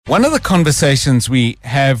One of the conversations we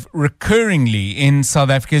have recurringly in South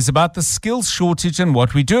Africa is about the skills shortage and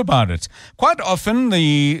what we do about it. Quite often,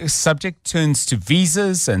 the subject turns to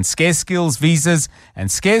visas and scarce skills visas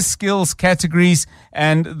and scarce skills categories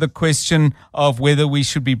and the question of whether we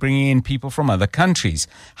should be bringing in people from other countries.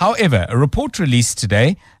 However, a report released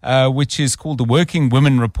today, which is called the Working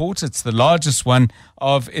Women Report, it's the largest one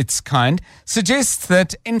of its kind, suggests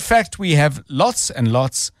that, in fact, we have lots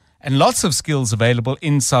of skills available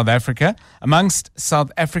in South Africa amongst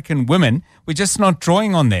South African women. We're just not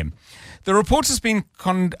drawing on them. The report has been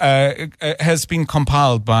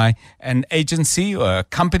compiled by an agency or a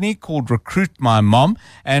company called Recruit My Mom,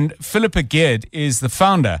 and Philippa Geard is the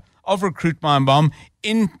founder of Recruit My Mom,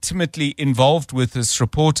 intimately involved with this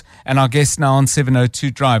report, and our guest now on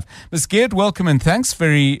 702 Drive. Ms. Geard, welcome and thanks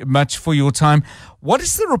very much for your time. What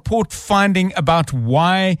is the report finding about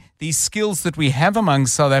why these skills that we have among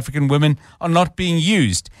South African women are not being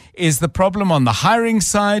used? Is the problem on the hiring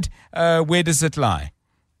side? Where does it lie?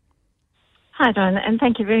 Hi, Don, and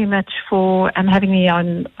thank you very much for having me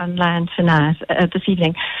online tonight, this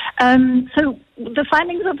evening. So the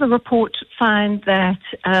findings of the report find that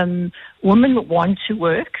women want to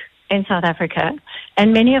work in South Africa,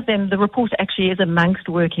 and many of them, the report actually is amongst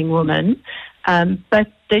working women, but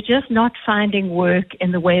they're just not finding work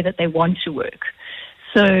in the way that they want to work.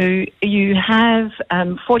 So you have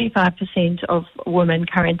 45% of women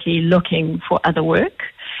currently looking for other work.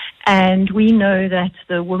 And we know that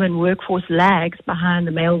the women workforce lags behind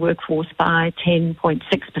the male workforce by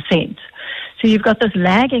 10.6%. So you've got this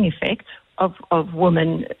lagging effect of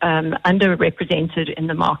women underrepresented in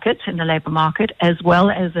the market, in the labour market, as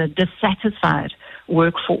well as a dissatisfied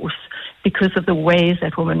workforce because of the ways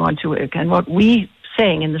that women want to work. And what we're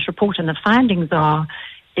saying in this report and the findings are,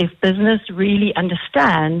 if business really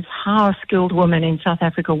understands how skilled women in South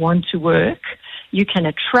Africa want to work, you can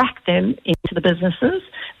attract them into the businesses,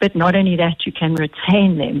 but not only that, you can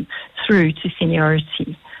retain them through to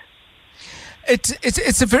seniority.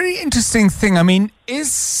 It's a very interesting thing. I mean,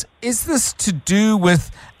 is this to do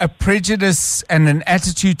with a prejudice and an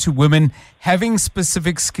attitude to women having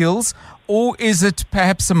specific skills, or is it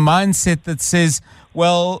perhaps a mindset that says,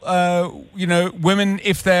 well, women,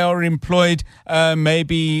 if they are employed,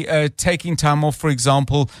 maybe taking time off, for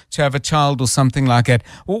example, to have a child or something like that?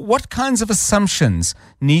 What kinds of assumptions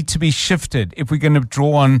need to be shifted if we're going to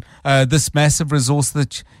draw on this massive resource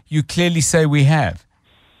that you clearly say we have?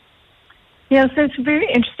 Yeah, so it's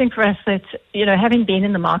very interesting for us that, having been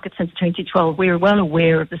in the market since 2012, we're well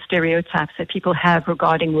aware of the stereotypes that people have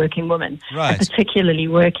regarding working women, right, and particularly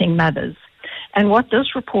working mothers. And what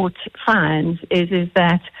this report finds is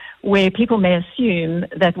that where people may assume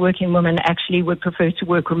that working women actually would prefer to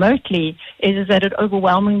work remotely is that it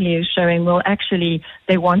overwhelmingly is showing, well, actually,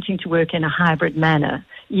 they're wanting to work in a hybrid manner,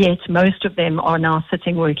 yet most of them are now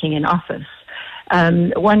sitting working in office.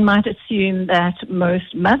 One might assume that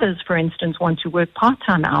most mothers, for instance, want to work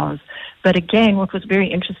part-time hours. But again, what was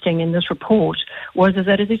very interesting in this report was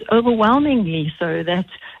that it is overwhelmingly so that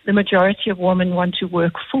the majority of women want to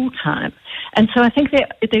work full-time. And so I think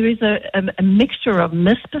there is a mixture of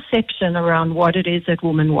misperception around what it is that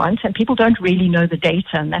women want, and people don't really know the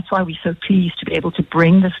data, and that's why we're so pleased to be able to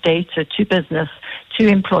bring this data to business, to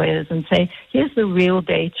employers, and say, here's the real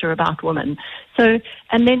data about women. So,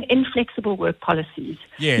 and then inflexible work policies.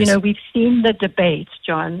 Yes. We've seen the debate,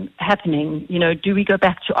 John, happening. Do we go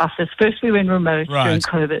back to office? First we went remote during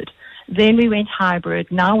COVID. Then we went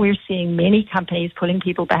hybrid. Now we're seeing many companies pulling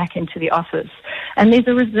people back into the office. And there's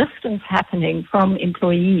a resistance happening from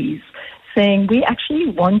employees saying we actually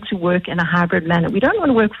want to work in a hybrid manner. We don't want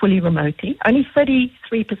to work fully remotely. Only 33%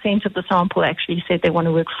 of the sample actually said they want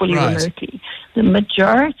to work fully remotely. The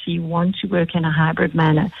majority want to work in a hybrid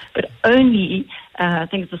manner, but only, I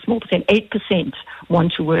think it's a small percent, 8%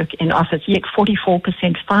 want to work in office, yet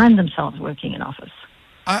 44% find themselves working in office.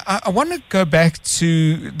 I want to go back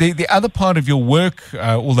to the other part of your work,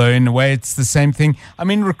 although in a way it's the same thing. I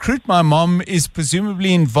mean, Recruit My Mom is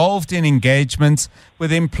presumably involved in engagements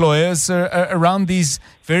with employers around these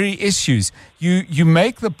very issues. You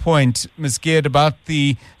make the point, Ms. Geard, about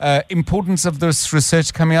the importance of this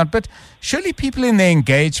research coming out, but surely people in their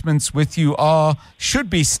engagements with you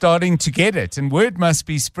should be starting to get it, and word must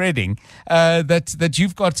be spreading that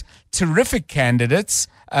you've got terrific candidates,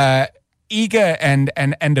 eager and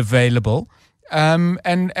available, are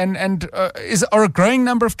a growing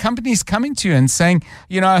number of companies coming to you and saying,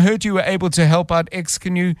 I heard you were able to help out X.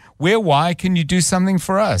 Can you do something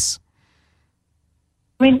for us?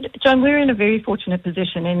 I mean, John, we're in a very fortunate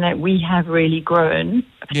position in that we have really grown,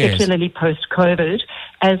 particularly post-COVID,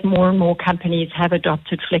 as more and more companies have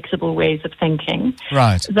adopted flexible ways of thinking.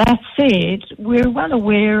 Right. That said, we're well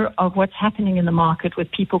aware of what's happening in the market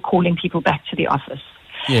with people calling people back to the office.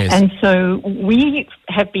 Yes. And so we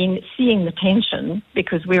have been seeing the tension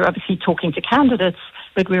because we're obviously talking to candidates,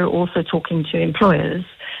 but we're also talking to employers.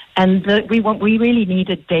 And we really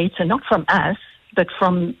needed data, not from us, but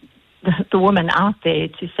from the women out there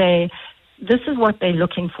to say, this is what they're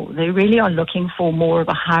looking for. They really are looking for more of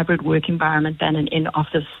a hybrid work environment than an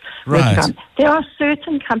in-office work environment. There are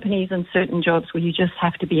certain companies and certain jobs where you just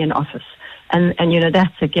have to be in office. And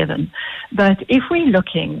that's a given. But if we're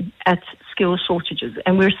looking at skill shortages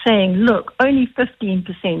and we're saying, look, only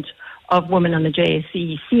 15% of women on the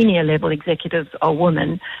JSE senior level executives are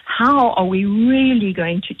women, how are we really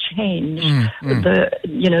going to change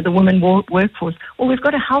the women workforce? Well, we've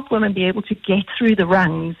got to help women be able to get through the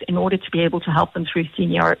rungs in order to be able to help them through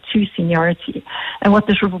seniority. And what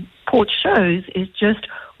this report shows is just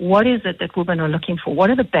what is it that women are looking for? What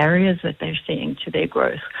are the barriers that they're seeing to their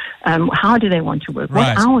growth? How do they want to work?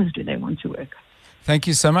 Right. What hours do they want to work? Thank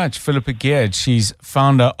you so much, Philippa Geard. She's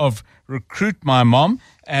founder of Recruit My Mom,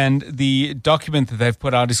 and the document that they've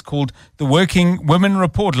put out is called The Working Women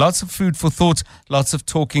Report. Lots of food for thought, lots of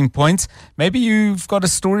talking points. Maybe you've got a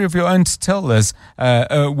story of your own to tell as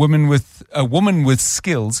a woman with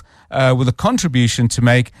skills, with a contribution to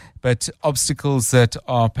make, but obstacles that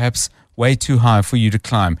are perhaps way too high for you to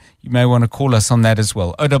climb. You may want to call us on that as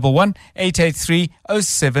well. 011 883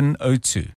 0702.